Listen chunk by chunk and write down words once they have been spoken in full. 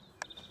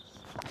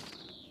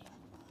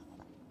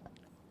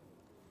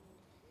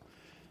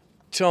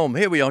Tom,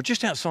 here we are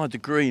just outside the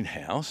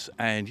greenhouse,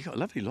 and you've got a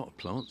lovely lot of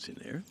plants in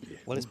there, haven't you?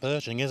 Well, it's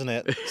burgeoning, isn't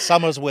it?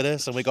 Summer's with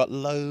us and we've got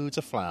loads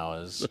of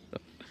flowers.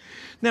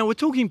 Now, we're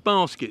talking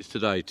baskets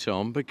today,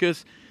 Tom,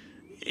 because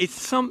it's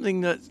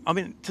something that, I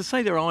mean, to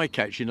say they're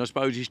eye-catching, I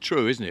suppose, is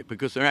true, isn't it?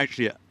 Because they're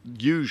actually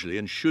usually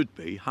and should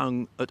be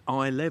hung at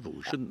eye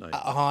level, shouldn't they? At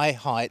a high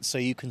height so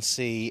you can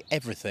see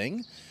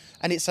everything.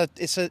 And it's a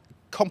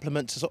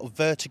complement to sort of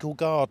vertical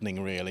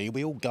gardening, really.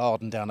 We all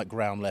garden down at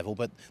ground level,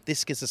 but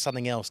this gives us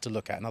something else to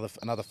look at,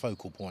 another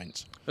focal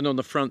point. And on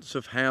the fronts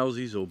of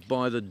houses or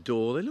by the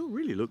door, they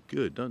really look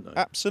good, don't they?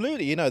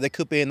 Absolutely. You know, they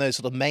could be in those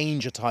sort of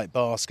manger-type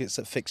baskets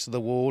that fix to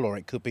the wall, or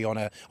it could be on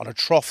a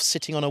trough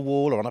sitting on a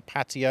wall or on a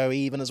patio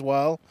even as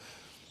well.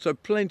 So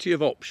plenty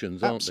of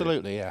options, aren't there?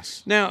 Absolutely,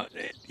 yes. Now,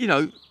 you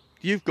know,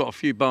 you've got a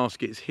few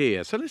baskets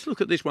here. So let's look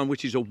at this one,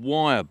 which is a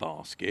wire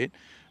basket.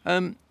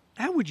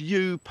 How would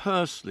you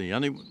personally, I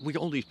mean, we've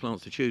got all these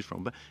plants to choose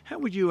from, but how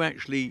would you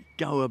actually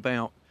go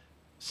about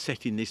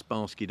setting this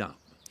basket up?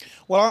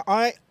 Well,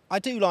 I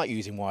do like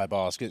using wire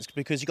baskets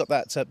because you've got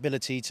that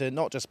ability to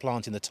not just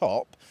plant in the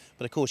top,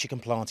 but of course you can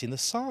plant in the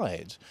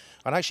side.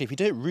 And actually, if you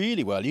do it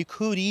really well, you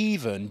could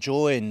even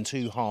join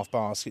two half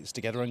baskets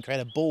together and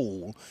create a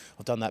ball.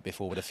 I've done that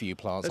before with a few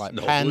plants, That's like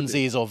novel,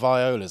 pansies or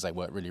violas. They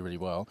work really, really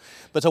well.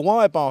 But a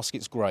wire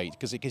basket's great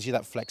because it gives you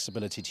that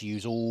flexibility to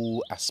use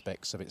all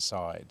aspects of its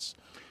sides.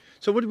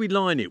 So what do we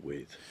line it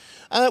with?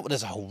 Well,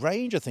 there's a whole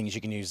range of things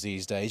you can use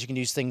these days. You can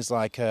use things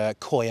like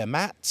coir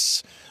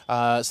mats.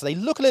 So they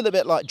look a little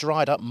bit like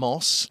dried up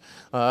moss,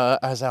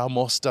 as our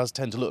moss does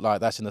tend to look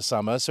like that in the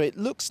summer. So it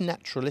looks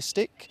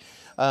naturalistic.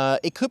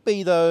 It could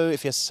be, though,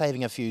 if you're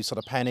saving a few sort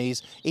of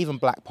pennies, even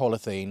black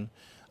polythene.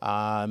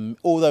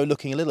 Although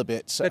looking a little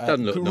bit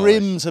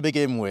grim nice to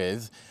begin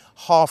with,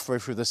 halfway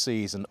through the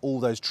season, all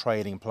those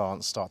trailing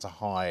plants start to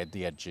hide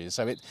the edges.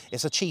 So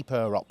it's a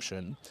cheaper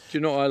option. Do you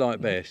know what I like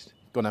best?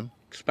 Go on then.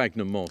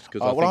 Sphagnum moss,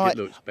 because I think it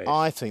looks best.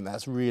 I think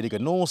that's really good.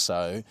 And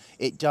also,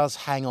 it does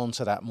hang on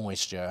to that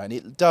moisture and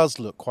it does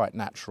look quite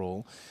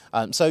natural.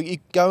 So you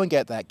go and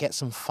get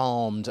some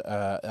farmed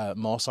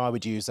moss. I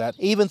would use that.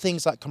 Even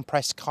things like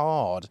compressed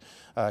card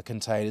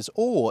containers,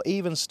 or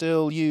even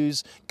still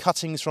use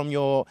cuttings from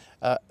your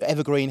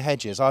evergreen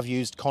hedges. I've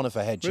used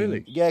conifer hedging.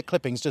 Really? Yeah,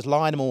 clippings, just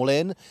line them all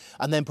in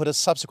and then put a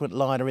subsequent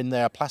liner in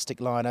there, a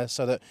plastic liner,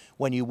 so that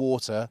when you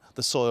water,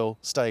 the soil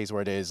stays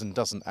where it is and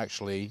doesn't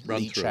actually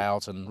leach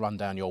out and run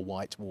down your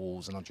white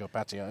walls and onto your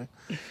patio.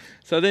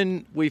 So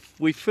then we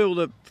fill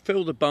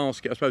the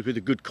basket, I suppose, with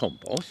a good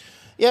compost.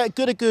 Yeah,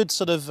 a good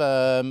sort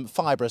of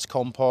fibrous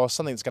compost,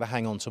 something that's going to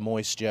hang on to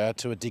moisture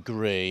to a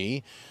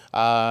degree.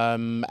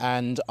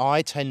 And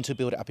I tend to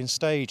build it up in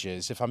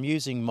stages. If I'm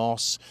using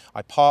moss,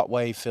 I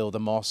partway fill the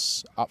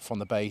moss up from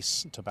the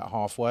base to about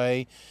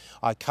halfway.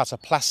 I cut a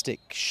plastic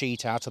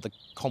sheet out of the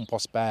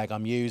compost bag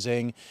I'm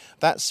using.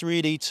 That's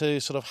really to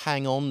sort of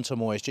hang on to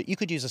moisture. You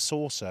could use a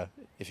saucer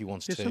if you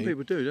wanted to. Some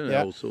people do, don't they?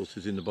 Old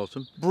saucers in the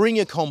bottom. Bring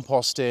your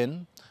compost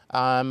in.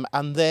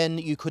 And then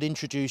you could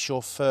introduce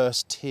your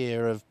first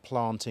tier of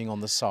planting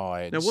on the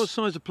sides. Now, what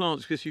size of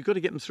plants? Because you've got to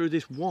get them through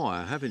this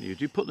wire, haven't you?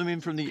 Do you put them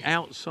in from the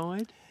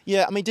outside?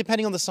 Yeah, I mean,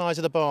 depending on the size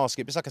of the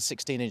basket, if it's like a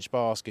 16-inch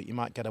basket, you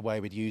might get away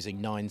with using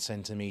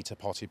 9-centimetre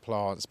potted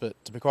plants.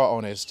 But to be quite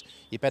honest,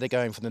 you're better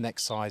going from the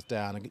next size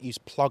down and use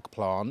plug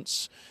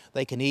plants.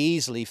 They can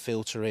easily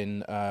filter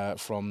in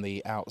from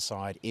the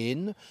outside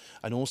in,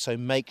 and also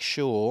make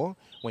sure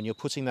when you're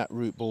putting that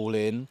root ball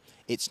in,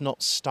 it's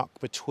not stuck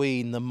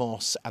between the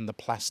moss and the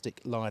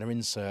plastic liner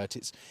insert.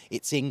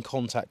 It's in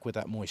contact with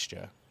that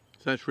moisture.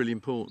 So that's really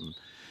important.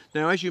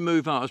 Now, as you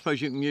move up, I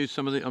suppose you can use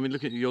some of the. I mean,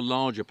 look at your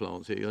larger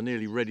plants here. You're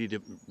nearly ready to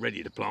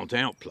plant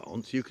out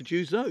plants. You could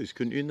use those,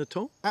 couldn't you, in the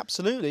top?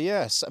 Absolutely,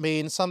 yes. I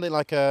mean, something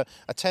like a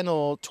 10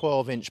 or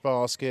 12-inch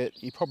basket,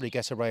 you probably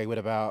get away with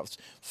about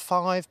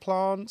 5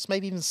 plants,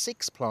 maybe even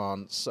 6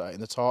 plants in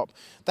the top.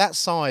 That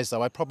size,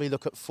 though, I'd probably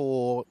look at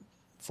 4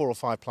 or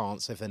 5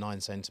 plants if they're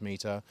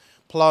 9-centimetre.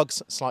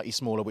 Plugs, slightly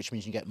smaller, which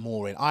means you get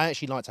more in. I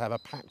actually like to have a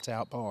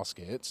packed-out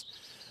basket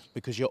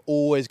because you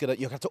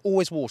have to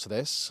always water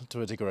this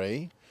to a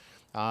degree.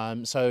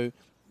 So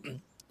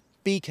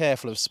be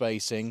careful of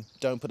spacing.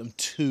 Don't put them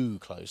too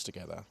close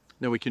together.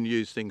 Now we can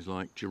use things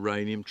like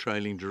geranium,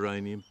 trailing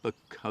geranium,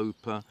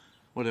 bacopa.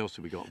 What else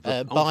have we got?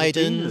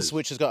 Bidens,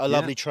 which has got a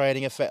lovely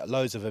trailing effect.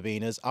 Loads of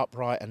verbenas,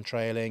 upright and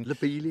trailing.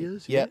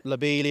 Lobelias. Yeah,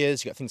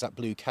 lobelias. You've got things like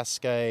blue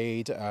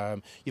cascade.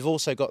 You've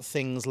also got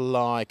things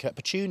like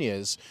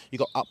petunias. You've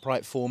got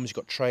upright forms. You've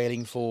got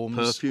trailing forms.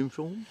 Perfume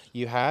forms.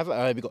 You have.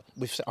 I think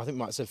we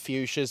might have said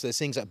fuchsias. There's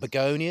things like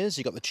begonias.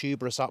 You've got the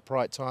tuberous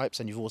upright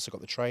types, and you've also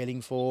got the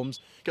trailing forms.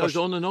 Goes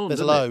on and on. There's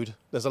a load.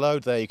 There's a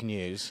load there you can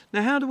use.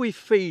 Now, how do we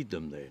feed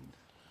them then?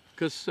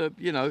 Because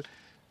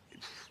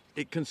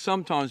it can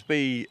sometimes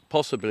be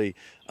possibly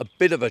a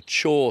bit of a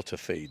chore to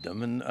feed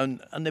them, and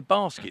their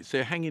baskets,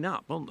 they're hanging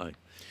up, aren't they?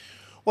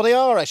 Well, they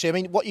are actually. I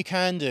mean, what you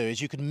can do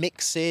is you can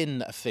mix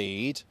in a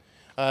feed.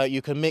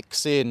 You can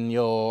mix in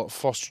your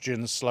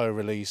Phostogen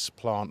slow-release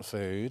plant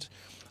food.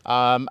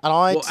 And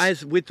I Well,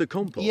 as with the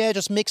compost. Yeah,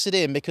 just mix it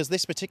in, because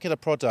this particular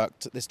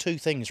product, there's two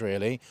things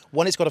really.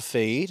 One, it's got a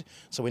feed,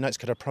 so we know it's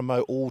going to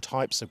promote all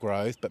types of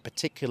growth, but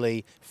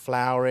particularly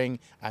flowering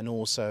and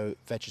also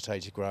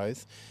vegetative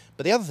growth.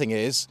 But the other thing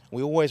is,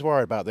 we always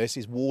worry about this,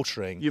 is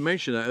watering. You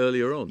mentioned that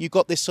earlier on. You've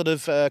got this sort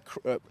of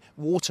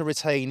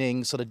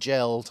water-retaining sort of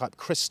gel type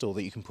crystal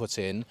that you can put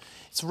in.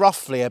 It's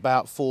roughly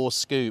about 4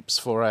 scoops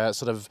for a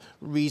sort of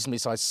reasonably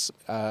sized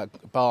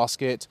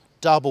basket.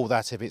 Double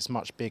that if it's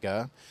much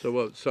bigger. So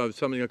what? So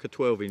something like a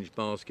 12-inch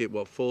basket.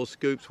 What, 4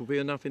 scoops will be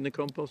enough in the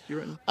compost? You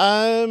reckon?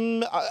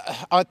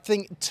 I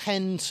think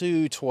 10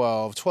 to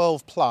 12.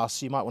 12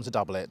 plus, you might want to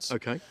double it.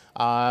 Okay.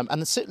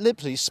 And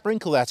literally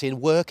sprinkle that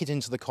in, work it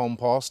into the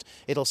compost.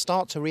 It'll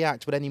start to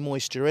react with any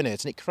moisture in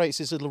it, and it creates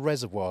these little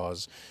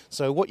reservoirs.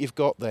 So what you've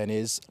got then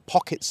is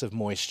pockets of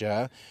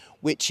moisture,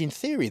 which in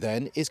theory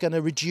then is going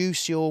to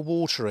reduce your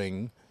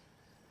watering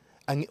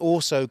and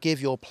also give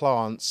your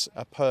plants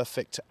a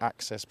perfect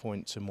access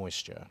point to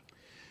moisture.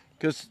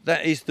 Because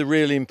that is the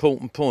really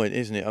important point,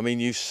 isn't it? I mean,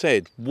 you've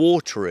said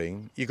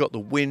watering, you've got the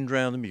wind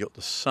around them, you've got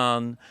the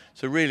sun.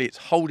 So really it's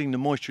holding the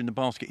moisture in the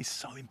basket is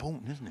so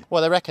important, isn't it?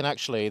 Well, they reckon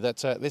actually that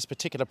this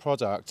particular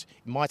product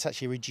might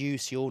actually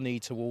reduce your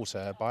need to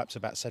water by up to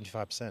about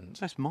 75%.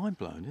 That's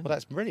mind-blowing, isn't Well,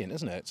 that's brilliant,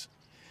 isn't it?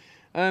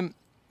 it?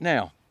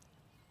 Now,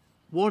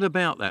 what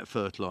about that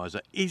fertiliser?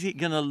 Is it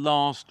going to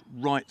last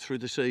right through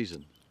the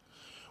season?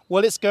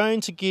 Well, it's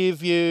going to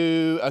give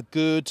you a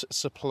good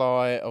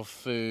supply of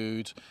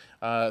food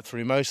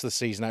through most of the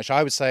season. Actually,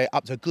 I would say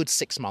up to a good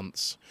 6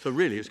 months. So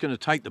really, it's going to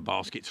take the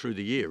basket through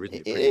the year, isn't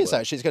it? It is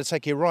actually. It's going to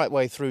take you right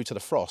way through to the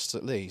frost,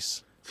 at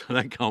least. So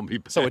that can't be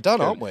bad. So we're done,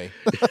 aren't we?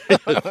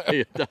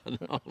 We're done,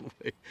 aren't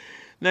we?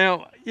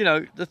 Now, you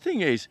know, the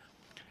thing is,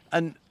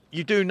 and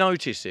you do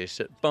notice this,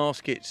 that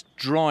baskets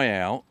dry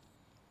out.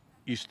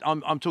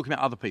 I'm talking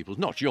about other people's,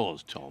 not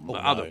yours, Tom, but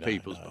other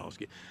people's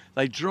baskets.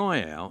 They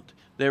dry out,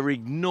 they're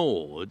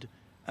ignored,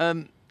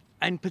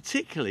 and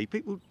particularly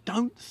people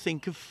don't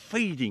think of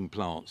feeding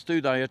plants, do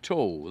they, at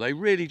all? They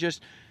really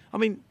just, I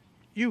mean,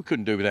 you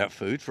couldn't do without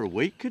food for a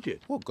week, could you?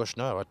 Well, gosh,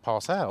 no, I'd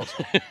pass out.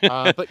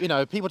 But, you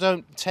know, people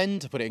don't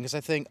tend to put it in because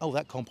they think, oh,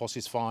 that compost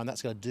is fine,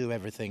 that's going to do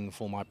everything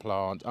for my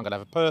plant. I'm going to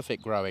have a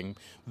perfect growing,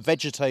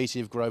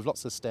 vegetative growth,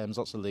 lots of stems,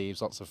 lots of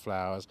leaves, lots of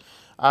flowers.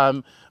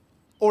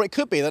 Or it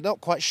could be they're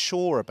not quite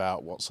sure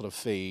about what sort of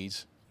feed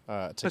to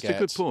That's get. a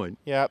good point.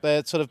 Yeah,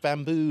 they're sort of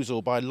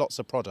bamboozled by lots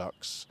of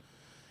products.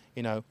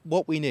 You know,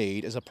 what we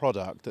need is a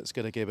product that's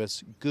going to give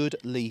us good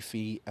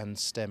leafy and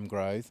stem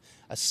growth,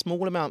 a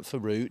small amount for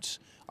root,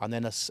 and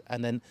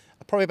then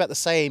probably about the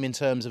same in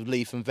terms of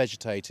leaf and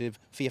vegetative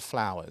for your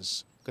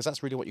flowers, because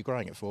that's really what you're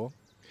growing it for.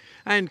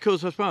 And of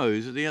course, I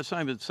suppose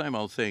the same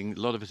old thing. A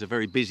lot of us are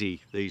very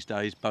busy these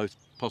days, both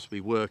possibly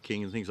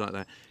working and things like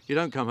that. You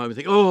don't come home and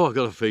think, "Oh, I've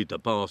got to feed the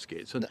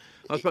baskets." And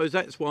I suppose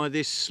that's why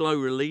this slow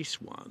release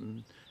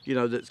one, you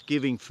know, that's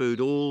giving food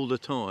all the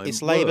time.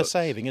 It's labour works.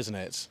 saving, isn't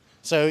it?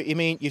 So you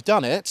mean you've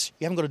done it,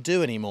 you haven't got to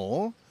do any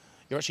more.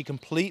 You're actually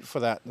complete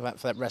for that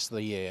rest of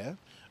the year.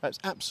 That's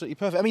absolutely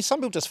perfect. I mean, some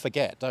people just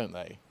forget, don't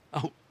they?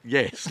 Oh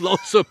yes,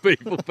 lots of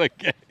people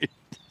forget.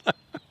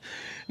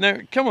 Now,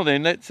 come on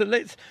then, let's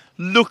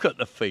look at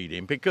the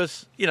feeding,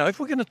 because, you know, if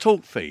we're going to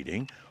talk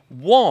feeding,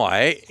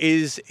 why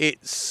is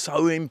it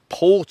so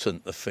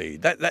important, the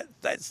feed?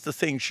 That's the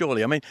thing,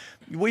 surely. I mean,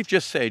 you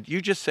just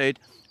said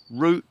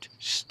root,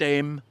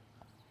 stem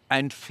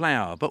and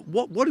flower, but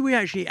what are we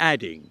actually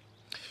adding?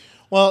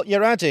 Well,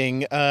 you're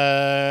adding,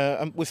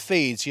 with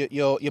feeds,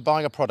 you're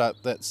buying a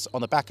product that's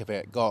on the back of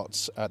it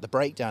got the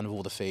breakdown of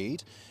all the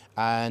feed,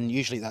 and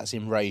usually that's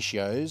in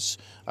ratios.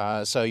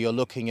 So you're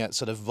looking at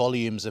sort of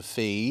volumes of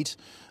feed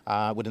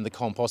within the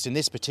compost. In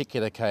this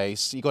particular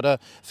case, you've got a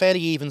fairly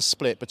even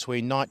split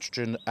between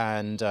nitrogen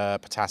and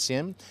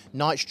potassium.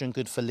 Nitrogen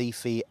good for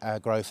leafy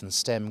growth and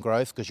stem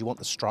growth because you want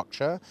the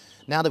structure.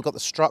 Now they've got the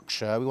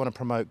structure, we want to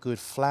promote good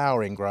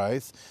flowering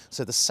growth.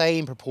 So the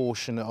same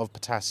proportion of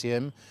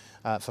potassium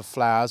for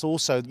flowers.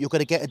 Also, you're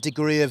going to get a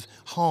degree of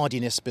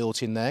hardiness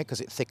built in there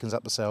because it thickens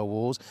up the cell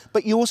walls.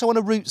 But you also want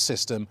a root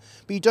system.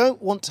 But you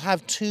don't want to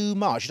have too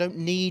much. You don't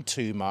need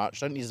too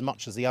much. You don't need as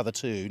much as the other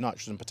two,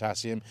 nitrogen and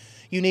potassium.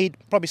 You need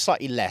probably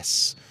slightly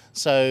less.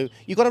 So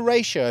you've got a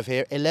ratio of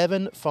here,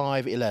 11,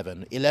 5,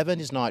 11. 11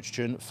 is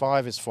nitrogen,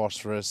 5 is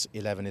phosphorus,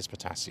 11 is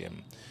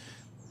potassium.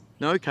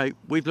 Now, okay,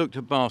 we've looked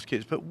at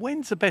baskets, but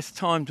when's the best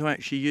time to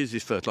actually use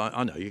this fertiliser?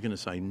 I know you're going to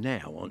say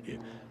now, aren't you?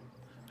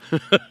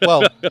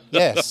 Well,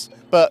 yes,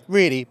 but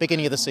really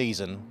beginning of the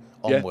season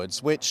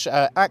onwards, which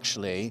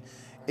actually,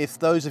 if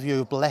those of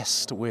you are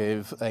blessed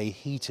with a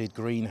heated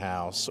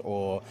greenhouse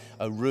or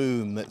a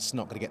room that's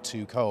not going to get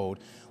too cold,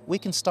 we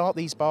can start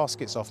these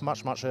baskets off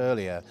much, much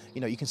earlier.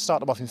 You know, you can start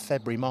them off in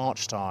February,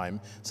 March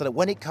time, so that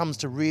when it comes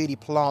to really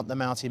plant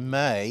them out in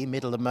May,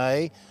 middle of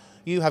May,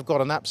 you have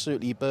got an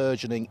absolutely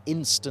burgeoning,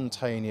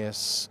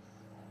 instantaneous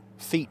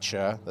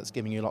feature that's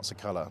giving you lots of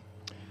colour.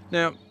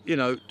 Now, you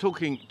know,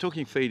 talking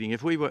feeding,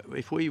 if we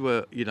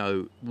were, you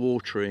know,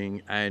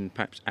 watering and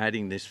perhaps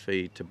adding this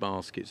feed to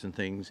baskets and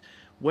things,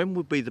 when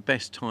would be the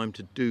best time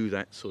to do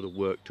that sort of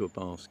work to a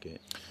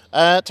basket?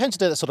 Tend to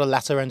do it at sort of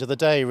latter end of the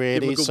day, really.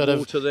 Give 'em a good sort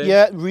water of, then?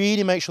 yeah,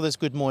 really make sure there's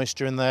good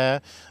moisture in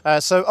there.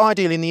 So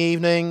ideally in the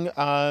evening,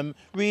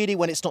 really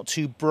when it's not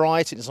too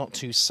bright, it's not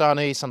too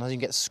sunny. Sometimes you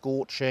can get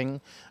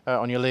scorching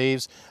on your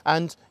leaves,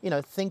 and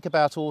think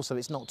about also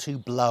it's not too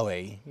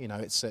blowy.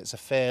 It's a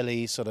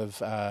fairly sort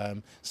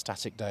of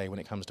static day when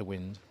it comes to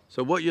wind.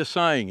 So what you're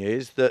saying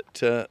is that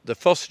the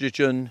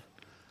Phosphagen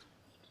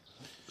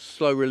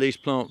slow release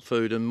plant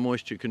food and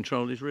moisture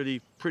control is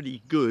really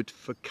pretty good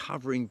for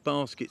covering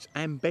baskets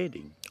and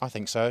bedding. I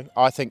think so.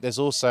 I think there's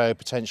also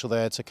potential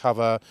there to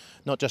cover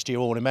not just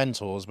your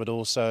ornamentals, but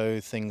also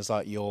things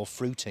like your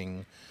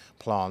fruiting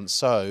plants.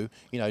 So,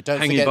 don't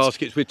Hanging forget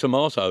baskets with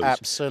tomatoes.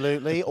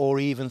 absolutely, or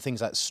even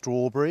things like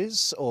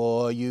strawberries,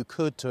 or you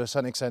could, to a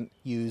certain extent,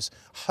 use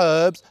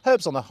herbs.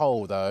 Herbs on the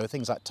whole, though,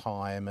 things like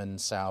thyme and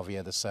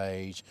salvia, the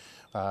sage,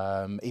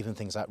 even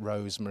things like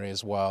rosemary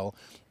as well.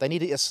 They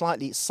need it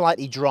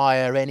slightly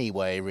drier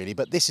anyway, really,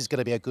 but this is going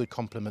to be a good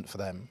complement for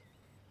them.